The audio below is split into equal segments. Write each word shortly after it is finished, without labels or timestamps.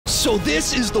So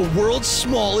this is the world's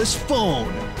smallest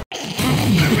phone.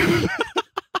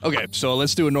 Okay, so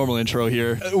let's do a normal intro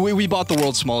here. We bought the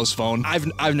world's smallest phone.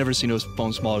 I've never seen a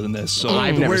phone smaller than this. So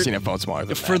I've never seen a phone smaller than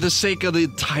that. For the sake of the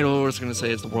title, we're just gonna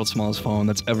say it's the world's smallest phone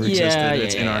that's ever existed.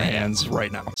 It's in our hands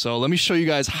right now. So let me show you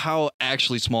guys how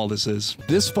actually small this is.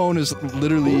 This phone is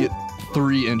literally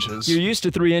 3 inches. You're used to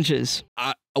 3 inches.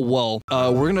 We're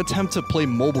gonna attempt to play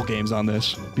mobile games on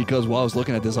this because while I was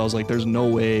looking at this, I was like, there's no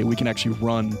way we can actually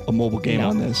run a mobile game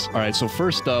on this. All right, so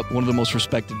first up, one of the most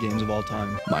respected games of all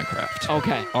time, Minecraft.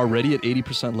 Okay. Already at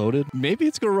 80% loaded. Maybe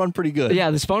it's gonna run pretty good. Yeah,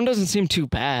 this phone doesn't seem too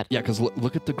bad. Yeah, because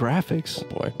look at the graphics. Oh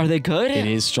boy. Are they good? It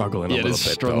is struggling a little bit. Yeah, it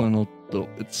is struggling a little.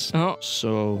 It's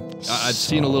so... I've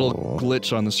seen a little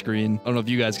glitch on the screen. I don't know if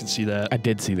you guys can see that. I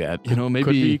did see that. You know,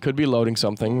 maybe... Could be loading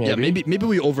something, maybe. Yeah, maybe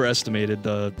we overestimated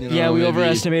the... You know, yeah, we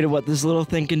overestimated what this little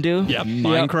thing can do. Yeah,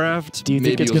 Minecraft. Do you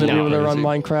think it's going to be able to run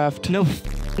Minecraft? No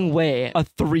way a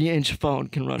 3-inch phone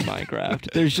can run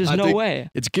Minecraft. There's just no way.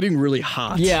 It's getting really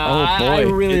hot. Yeah, I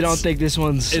really don't think this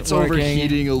one's It's working.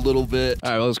 overheating a little bit. All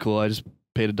right, well, that was cool. I just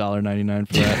paid $1.99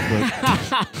 for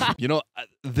that. But, you know,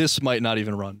 this might not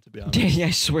even run, to be honest. Yeah,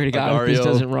 I swear to God, Agario. if this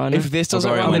doesn't run. If this doesn't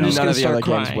run, then none of the other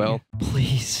games will.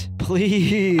 Please,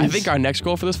 please. I think our next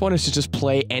goal for this one is to just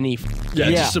play any...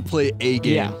 just to play a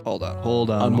game. Yeah. Hold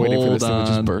on. I'm waiting for this thing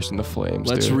to just burst into flames,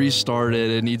 Let's restart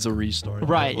it. It needs a restart.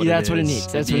 Right, that's what it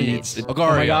needs. That's what it needs.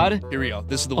 Agario. Oh my God. Here we go.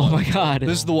 This is the one. Oh my God.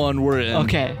 This is the one we're in.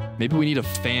 Okay. Maybe we need a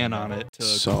fan on it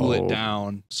to cool it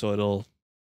down so it'll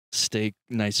stay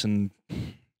nice and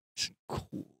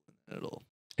cool.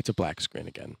 It's a black screen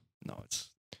again. No, it's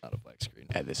not a black screen.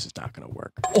 And this is not going to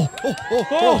work.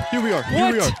 Oh, here we are.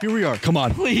 Here we are. Come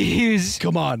on. Please.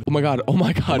 Come on. Oh my God. Oh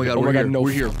my God. No,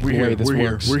 we're here.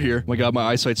 We're here. My God, my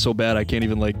eyesight's so bad I can't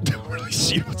even like really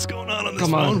see what's going on this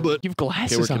phone. But you have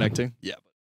glasses. Okay, we're connecting. Yeah.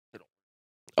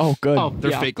 Oh, good. Oh,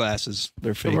 they're fake glasses.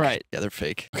 They're fake. Right. Yeah, they're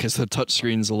fake. Okay, so the touch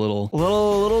screen's a little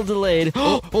delayed.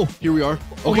 Oh, here we are.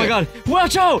 Okay. Oh my God.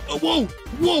 Watch out. Whoa.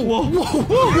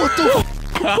 What the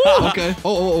Okay.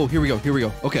 Oh, here we go.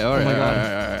 Okay, all right. Oh my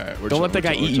God. Don't let that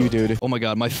guy eat you, dude. Oh my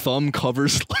God, my thumb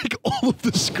covers like all of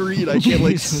the screen. I can't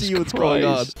like see what's going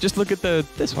on. Just look at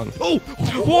this one. Oh,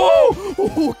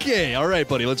 whoa. Okay, all right,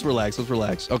 buddy. Let's relax.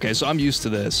 Okay, so I'm used to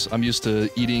this. I'm used to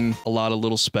eating a lot of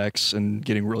little specks and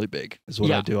getting really big. Is what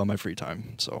I do on my free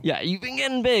time. So yeah, you've been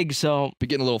getting big, so been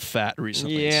getting a little fat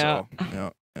recently. Yeah. So,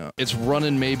 yeah. It's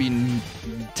running maybe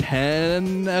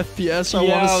 10 FPS, I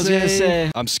want to say. I was gonna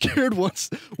say. I'm scared once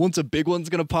a big one's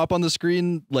gonna pop on the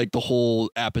screen, like the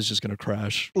whole app is just gonna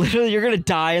crash. Literally, you're gonna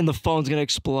die and the phone's gonna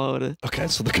explode. Okay,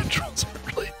 so the controls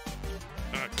aren't really...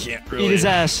 I can't really... Eat his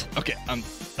ass. Okay, okay,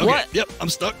 what? Yep, I'm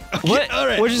stuck. Okay, what? All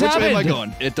right, What just happened? Which way am I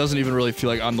going? It doesn't even really feel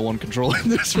like I'm the one controlling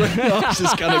this right now. I'm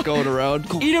just kind of going around.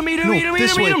 Cool. Eat him.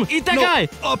 Eat that guy.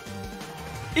 Up.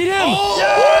 Eat him. Oh,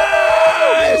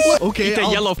 yes! Okay, Eat the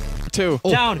yellow too.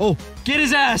 Down. Oh, get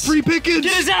his ass. Free pickings.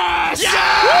 Get his ass.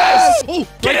 Yes! Oh,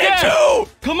 get it too.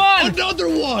 Come on. Another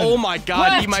one. Oh my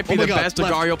God, he might be the best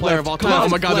agario player of all time. Oh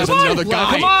my God, there's another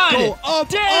guy. Come on. Go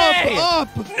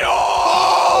up.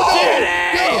 No.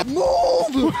 Danny.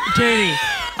 Move. Danny.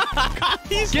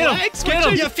 Get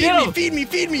him. Yeah, feed me.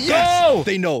 Yes. Go.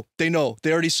 They know. They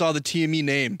already saw the TME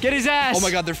name. Get his ass. Oh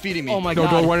my God, they're feeding me. Oh my God.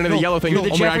 Don't run into the yellow thing. You're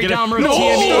the Jeffrey Dahmer of No.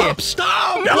 TME.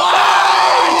 Stop. No.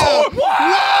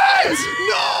 What?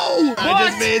 No. I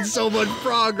just made so much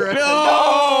progress.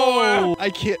 No. I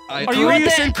can't. Are you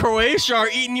in Croatia are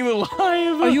eating you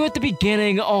alive? Are you at the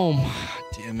beginning? Oh my.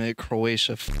 Damn it,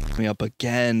 Croatia f***ed me up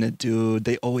again, dude.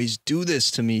 They always do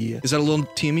this to me. Is that a little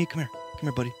TME? Come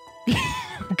here, buddy.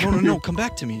 No, come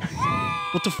back to me.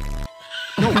 What the f***?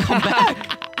 No, come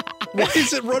back. Why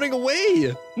is it running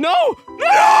away? No.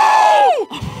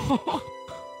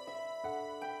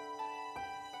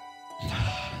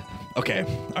 Okay,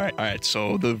 all right.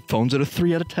 So the phone's at a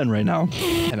 3 out of 10 right now,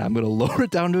 and I'm gonna lower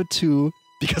it down to a 2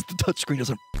 because the touchscreen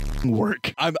doesn't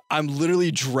work. I'm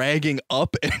literally dragging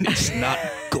up, and it's not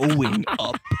going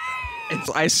up.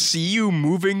 I see you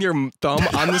moving your thumb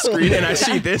on the screen, and I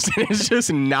see this, and it's just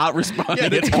not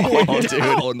responding at all,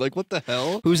 dude. Like, what the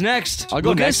hell? Who's next? I'll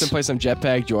go next and play some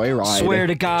jetpack joyride. Swear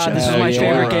to God, this is my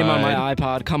favorite game on my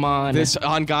iPod. Come on.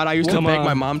 On God, I used to beg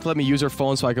my mom to let me use her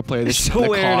phone so I could play this in the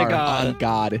Swear car. to God. On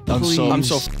God. I'm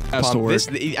so pumped.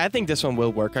 I think this one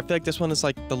will work. I feel like this one is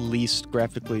like the least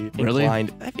graphically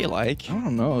inclined. I feel like. I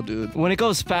don't know, dude. When it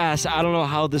goes fast, I don't know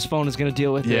how this phone is gonna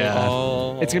deal with it.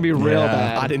 Oh. It's gonna be real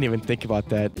bad. I didn't even think about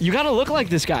that. You gotta look like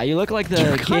this guy. You look like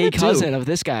the gay cousin of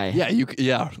this guy.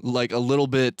 Yeah, like a little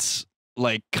bit,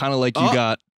 like kind of like you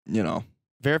got, you know.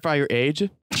 Verify your age.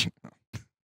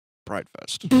 Pride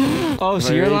Fest. Oh,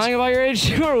 so you're lying about your age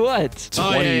too, or what?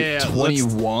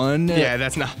 21? Yeah,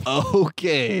 that's not.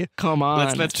 Okay. Come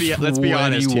on. Let's be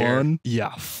honest here. 21?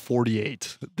 Yeah,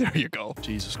 48. There you go.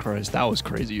 Jesus Christ, that was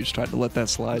crazy. You just tried to let that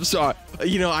slide. So,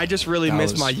 I just really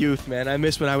miss my youth, man. I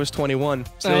miss when I was 21.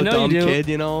 Still I know a dumb you do. kid,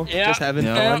 Yeah. just having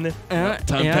Yeah. fun.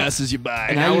 Time passes you by.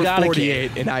 And Now now you we're got a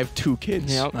 48, and I have 2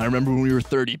 kids. Yep. I remember when we were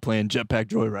 30 playing jetpack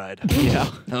joyride. Yeah.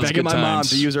 That was Begging good my mom times.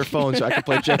 to use her phone so I could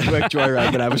play jetpack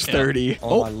joyride when I was 30.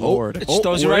 Oh, my lord. It just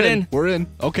throws you we're right in. We're in.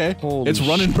 Okay. Holy it's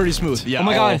running pretty smooth. Yeah. Oh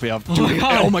my God. Yeah. Oh my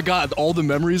God. Oh my God. All the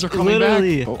memories are coming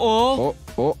Literally. back. Oh.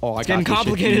 I got getting this shit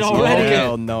complicated easy. already. Oh,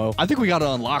 hell no. I think we got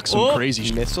to unlock some Oh. crazy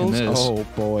shit in Missiles? this. Oh,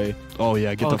 boy. Oh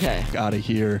yeah. Get Okay. the fuck out of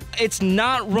here. It's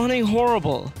not running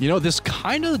horrible. You know, this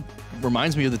kind of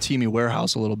reminds me of the Temu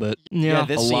warehouse a little bit. Yeah.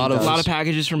 this a scene lot of- a lot of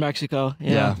packages from Mexico.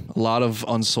 Yeah. A lot of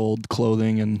unsold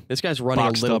clothing and This guy's running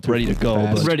boxed a little up, too ready to go,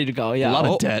 fast. but- Ready to go. Yeah. a lot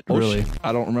Oh, of debt, oh, really.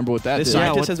 I don't remember what that This did.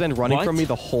 scientist what- has been running what? from me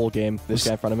the whole game. This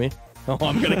guy in front of me. Oh,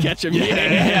 I'm gonna catch him.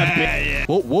 Yeah.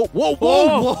 Whoa, whoa, whoa,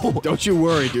 Whoa. whoa, whoa. Don't you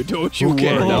worry, dude. Don't you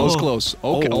Okay, worry. that was Whoa. close.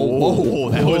 Okay. Oh, Oh,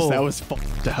 whoa. that was fun.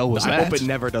 What the hell was I that? hope it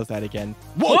never does that again.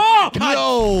 Whoa!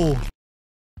 No!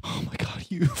 Oh my God,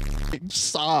 you fucking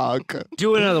suck.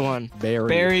 Do another one.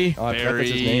 Barry. Oh, I forgot that's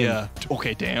his name.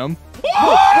 Okay, damn.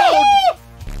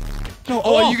 No.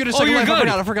 Oh, you gonna second you're life? good.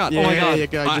 I forgot. Yeah, Oh my God. Yeah,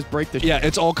 just break the Yeah,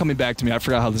 it's all coming back to me. I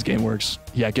forgot how this game works.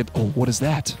 Yeah, get. Oh, what is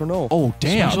that? I don't know. Oh,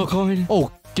 damn. Special coin.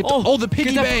 Oh, get the. Oh, the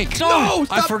piggy Get the- bank. No,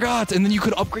 I forgot. And then you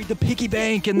could upgrade the piggy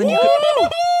bank, and then you could.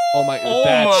 Oh my. Oh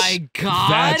my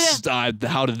God. That's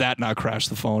how did that not crash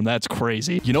the phone? That's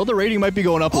crazy. You know the rating might be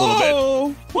going up a little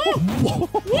bit. Whoa.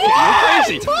 You're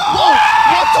crazy.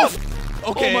 Whoa. What the?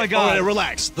 Okay. Oh my God. all right,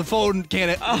 relax. The phone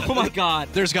can't. Oh my God.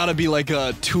 There's got to be like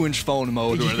a 2-inch phone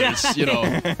mode where there's,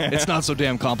 it's not so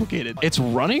damn complicated. It's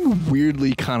running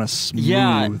weirdly kind of smooth.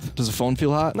 Yeah. Does the phone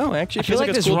feel hot? No, actually, I feel like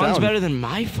it's this cooled runs down. better than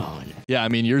my phone. Yeah, I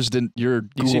mean yours didn't. Your see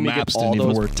Google me get Maps all didn't even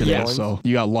those work today, coins? so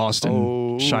you got lost in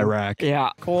Chirac.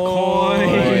 Yeah.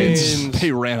 Coins.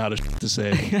 They ran out of shit to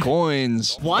say.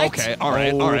 Coins. What? Okay. All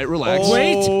right. Relax.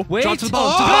 Wait. Drop to the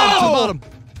bottom. To the bottom.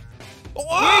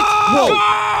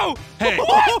 Whoa! Hey!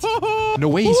 No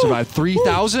way he survived.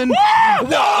 3,000?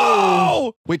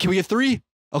 No! Wait, can we get 3?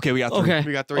 Okay, we got 3. Okay.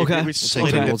 We got 3. Okay. We We'll split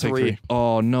take it 3. into We'll take 3.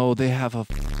 Oh no, they have a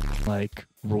like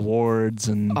rewards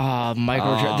and.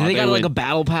 Micro. They got like a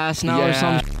battle pass now or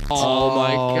something. Oh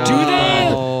my God. Do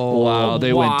they? Wow,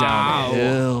 they went Wow.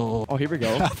 downhill. Oh, here we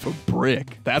go. Half a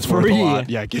brick. That's worth a Free. lot.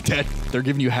 Yeah, get that. They're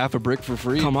giving you half a brick for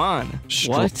free. Come on.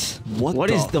 What? What What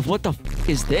the- is the? What the f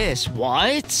is this?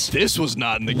 What? This was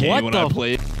not in the game What when the I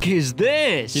played. F is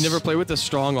this? You never play with the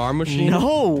strong arm machine?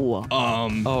 No.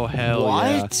 Oh, hell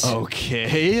What?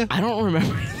 Okay. I don't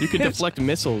remember. yeah. You can deflect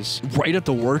missiles. Right at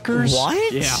the workers?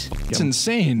 What? Yeah. It's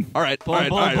insane. All right. All right.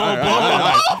 boom, All right. boom, All right. boom. All right.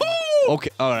 All right. Okay.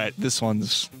 All right. This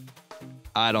one's.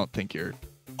 I don't think you're.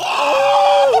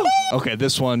 Okay.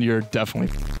 This one you're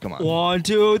definitely. Come on. 1,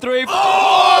 2, 3, 4.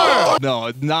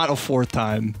 No, not a 4th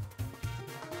time.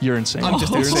 You're insane. I'm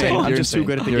just You're insane. insane. I'm You're just too insane.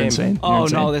 good at the You're game. Insane. You're Oh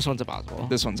insane. no, this one's impossible.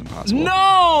 This one's impossible.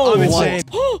 No! I'm insane.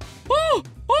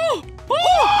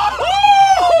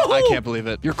 I can't believe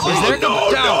it. You're crazy.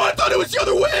 I thought it was the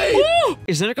other way.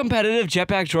 Is there a competitive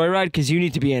jetpack joyride? Because you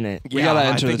need to be in it. We gotta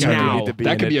enter the think I tournament. need to be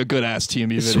That in could it. be a good ass TME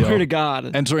I video. swear to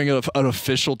God. Entering an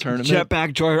official tournament.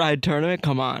 Jetpack joyride tournament?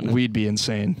 Come on. We'd be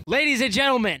insane. Ladies and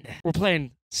gentlemen, we're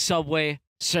playing Subway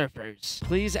Surfers.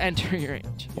 Please enter your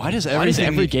age. Why does Why does everything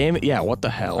every game? Yeah, what the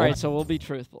hell? All right, so we'll be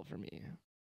truthful for me.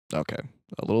 Okay.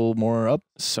 A little more up.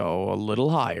 So a little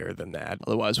higher than that.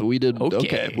 Otherwise, what we did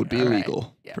Okay, would be all right.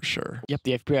 illegal Yeah. for sure. Yep,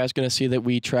 the FBI is going to see that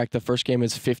we tracked the first game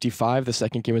is 55, the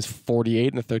second game is 48,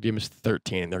 and the third game is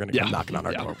 13. They're going to come Yeah. knocking on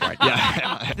our Yeah. door right now.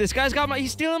 Yeah. This guy's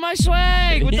he's stealing my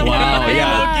swag with the Wow, money.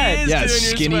 yeah. Yeah, doing your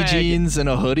skinny swag. jeans and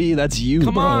a hoodie. That's you,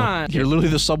 Come bro. on. You're literally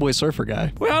the Subway Surfer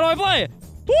guy. Wait, how do I play?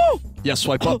 Woo! Yeah,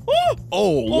 swipe up. Woo! Oh,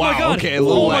 Oh wow. my God. Okay, a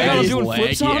little Oh my God, I'm laggy. doing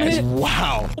flips on Laggy. it?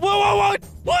 Wow. Whoa!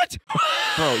 What?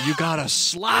 Bro, you gotta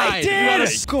slide. I You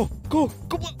did. gotta- Go.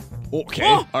 Okay.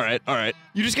 Oh. All right.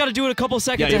 You just got to do it a couple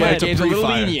seconds you might have ahead. to It's a little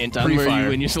pre-fire. lenient on where Pre-fire. you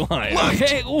when you slide.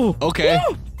 Okay. Ooh. Okay.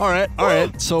 Woo! All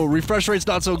right. So refresh rate's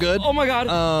not so good. Oh my God.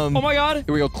 Um, Oh my God.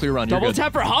 Here we go. Clear run. You're Double good.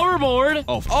 tap for hoverboard.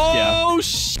 Oh, yeah. Oh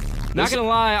Not gonna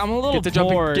lie, I'm a little Get the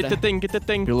jumping. bored. Get the thing. Get the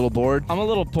thing. You're a little bored? I'm a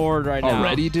little bored right now.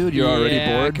 Already, dude? You're already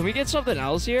bored? Can we get something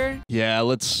else here? Yeah,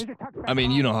 let's... I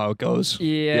mean, you know how it goes.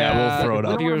 Yeah. We'll throw it The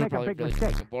up. viewers are probably really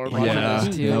fucking bored. Yeah,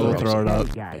 Too. yeah, we'll throw it up.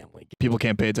 People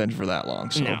can't pay attention for that long,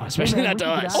 so... No, especially not to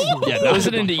us. Yeah, no.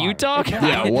 Listening to you talk?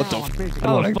 Yeah, what the f...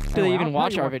 How the fuck do they even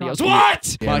watch our videos?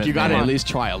 What? Mike, you gotta man. at least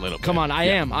try a little bit. Come on, I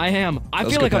am. I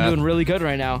Let's feel like get I'm that. doing really good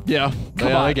right now. Yeah. Come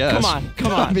yeah, on, I guess. come on,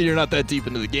 come I on. mean, you're not that deep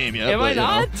into the game yet. Am but, I you know.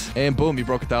 not? And boom, you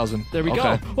broke 1,000. There we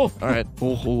Okay. go. Oh. All right.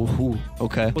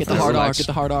 Okay. Get the hard R. Get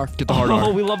the hard R. Get the hard R.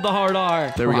 Oh, we love the hard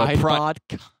R. There we go. Pride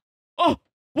vodka. Oh,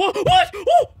 what?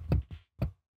 Oh!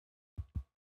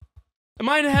 Am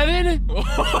I in heaven?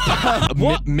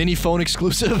 A mini phone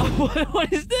exclusive.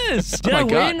 What is this? Did my I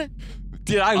God. win?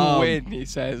 Did I win? He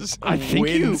says. I think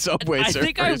win you- Subway I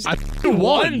think I Surfers.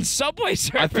 won Subway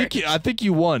Surfers. I think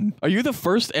you won. Are you the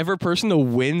first ever person to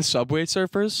win Subway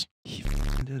Surfers? He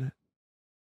did it.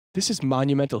 This is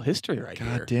monumental history right God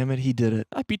here. damn it, he did it.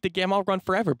 I beat the game. I'll run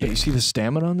forever. Yeah, you see the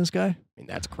stamina on this guy? I mean,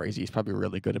 that's crazy. He's probably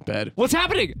really good at bed. What's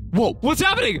happening? Whoa. What's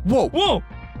happening? Whoa. Whoa!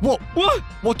 Whoa. What?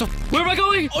 What the? Where am I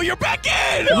going? Oh, you're back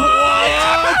in!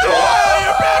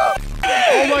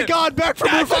 Oh my God! Back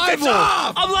from revival.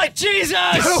 I'm like Jesus!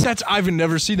 That's I've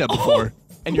never seen that before.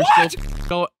 And you're What? still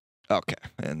going. Okay.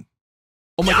 And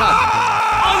oh my God!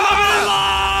 Unlimited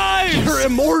lives! You're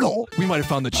immortal. We might have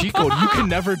found the cheat code. You can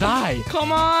never die.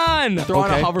 Come on! Throw on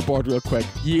a Okay. hoverboard real quick.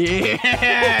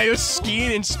 Yeah, you're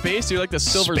skiing in space. You're like the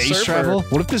Silver Space Surfer. travel?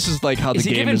 What if this is like how Is the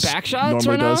he game giving is back shots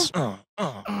normally right now? does?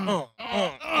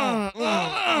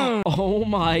 Oh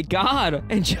my God!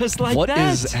 And just like What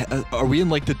that. is? Are we in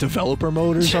like the developer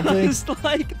mode or something? Just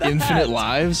like that. Infinite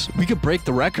lives? We could break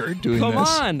the record doing Come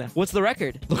this. on! What's the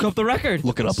record? Look up the record.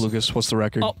 Look it up, Lucas. What's the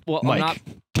record? Oh, well, I'm Mike.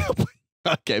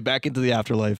 Okay, back into the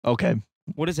afterlife. Okay.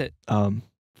 What is it?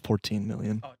 14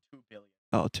 million. Oh, 2 billion.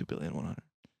 Oh, 2,100,000,000.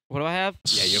 What do I have?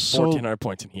 Yeah, you have So- 1,400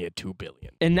 points and he had 2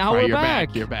 billion. And now All right, we're you're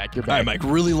back. You're back. You're All back. right, Mike,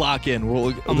 really lock in.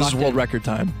 This is locked world in. record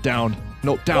time. Down.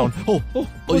 No, down. Oh, Oh, you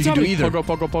what's can do happening? either. Pogo,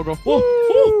 pogo, pogo. Whoa!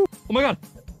 Whoa. Oh my God!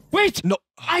 Wait! No.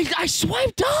 I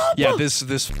swiped up. Yeah, this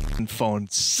f***ing phone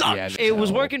sucks. Yeah, It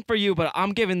was no. working for you, but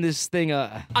I'm giving this thing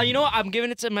a. You know what? I'm giving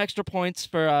it some extra points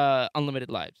for unlimited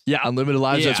lives. Yeah, unlimited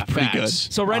lives. Yeah, That's pretty facts.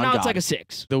 So right On now it's God. like a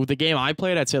 6. The game I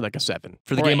played, I'd say like a 7. good.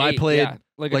 For the Or game an I 8, played, yeah,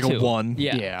 like a 2. 1.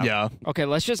 Yeah. Yeah. Yeah. Okay,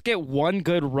 let's just get one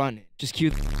good run in. Just cue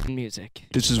the music.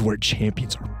 This is where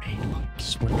champions are made.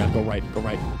 Swear to God, go right. Go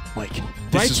right. Mike,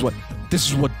 Right? this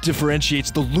is what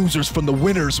differentiates the losers from the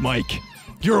winners, Mike.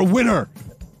 You're a winner.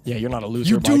 Yeah, you're not a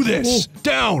loser. You do Mike. this.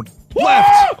 Down.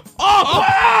 Left.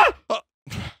 Up.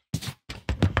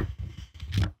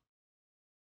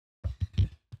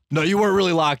 No, you weren't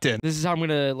really locked in. This is how I'm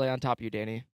gonna lay on top of you,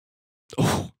 Danny.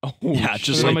 Oh, yeah,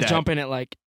 just I'm like gonna that. jump in it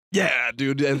like. Yeah,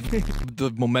 dude. And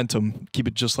the momentum. Keep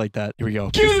it just like that. Here we go.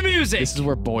 Cue the music. This is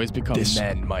where boys become This-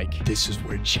 men, Mike. This is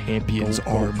where champions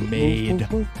Go, are go, go, made.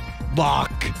 go, go.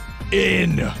 Lock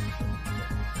in.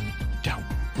 Down.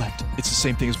 Left. It's the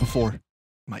same thing as before.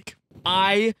 Mike.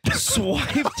 I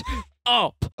swiped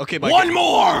up. Okay, Mike. One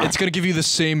more! It's gonna give you the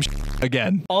same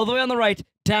again. All the way on the right,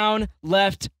 down,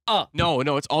 left, up. No,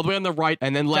 it's all the way on the right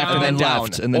and then left Down. and then down.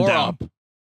 left and then or down. up.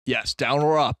 Yes, down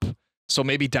or up. So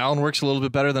maybe down works a little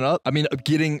bit better than up. I mean,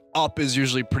 getting up is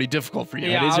usually pretty difficult for you.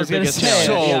 Yeah, That is I your was gonna biggest say.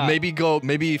 So yeah.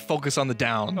 maybe focus on the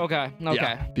down. Okay. Okay.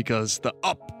 Yeah, because the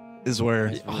up is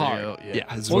where Hard.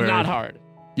 yeah, is Well, where not hard.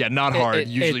 Yeah, not It- hard. it-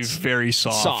 Usually it's very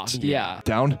soft. Soft. Yeah.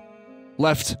 Down,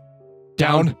 left,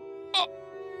 down.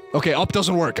 Okay, up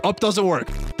doesn't work. Up doesn't work.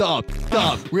 The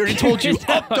up. We already told you, Keep it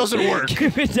up down. doesn't work.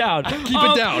 Keep it down. Keep it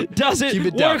Up down. Doesn't Keep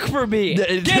it down. work for me.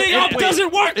 It- Getting up wait,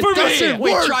 doesn't work it for doesn't me.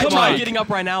 Wait, work. try Come on. getting up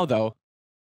right now, though.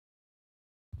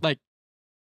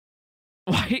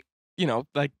 Why? You know,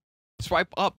 like, swipe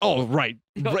up. Oh, right.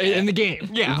 Right in the game.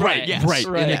 Yeah, Right. yes, Right.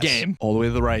 right. In the Yes. game. All the way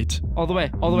to the right. All the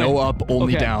way. All the way. No up,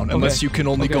 only Okay, down. okay, Unless you can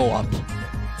only okay. go up.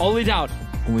 Only down.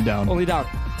 Only down. Only down.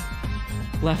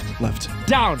 Left. Left.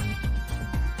 Down.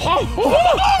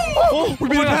 Oh! We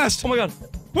made it past. Oh my God.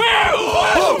 Where?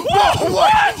 Whoa!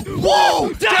 What?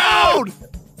 Whoa! Down!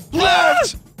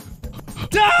 Left!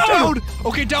 Down!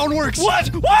 Okay, down works. What?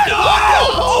 What?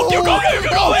 Oh, You're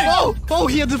going. Oh,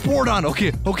 he had the board on.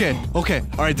 Okay. All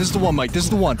right, this is the one, Mike. This is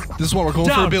the one. We're going for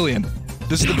Down. $1 billion.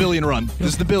 This is the billion run. This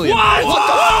is the billion. What? What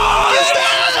the fuck is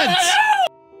that?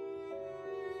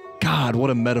 God, what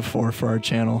a metaphor for our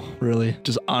channel, really.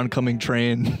 Just oncoming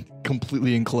train,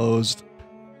 completely enclosed.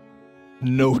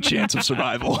 No chance of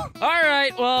survival. All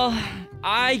right. Well,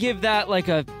 I give that like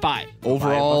a 5.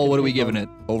 Overall, what are we giving it?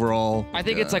 Overall, I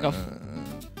think it's like a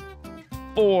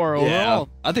 4 yeah, overall.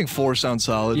 I think 4 sounds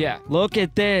solid. Yeah. Look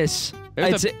at this.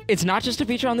 It's not just a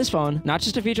feature on this phone. Not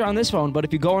just a feature on this phone, but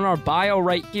if you go in our bio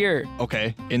right here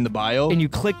Okay, in the bio. and you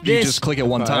click you this, just click it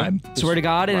one time. swear to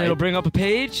God, and Right. it'll bring up a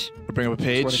page. It'll bring up a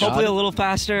page. Hopefully a little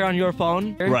faster on your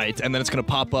phone. Right, and then it's gonna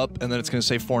pop up, and then it's gonna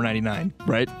say $4.99.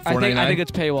 Right? I think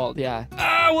it's paywalled. Yeah.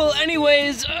 Well,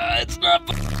 anyways, it's not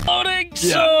loading.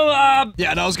 So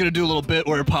Yeah, and I was gonna do a little bit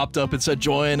where it popped up and said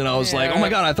join, and I was like, oh my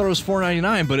god, I thought it was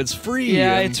 $4.99, but it's free.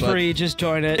 yeah, And- it's but- free. Just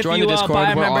join it. Join if the you Discord,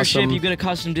 buy a we're membership, awesome. you get a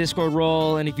custom Discord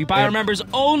role, and if you buy our members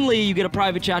only, you get a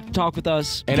private chat to talk with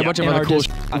us. And a bunch of in other our cool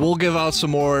We'll give out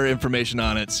some more information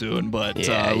on it soon, but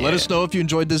Yeah, let us know if you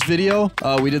enjoyed this video.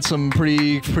 We did some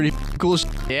pretty cool.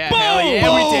 Yeah, hell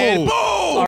yeah, we did. Boom!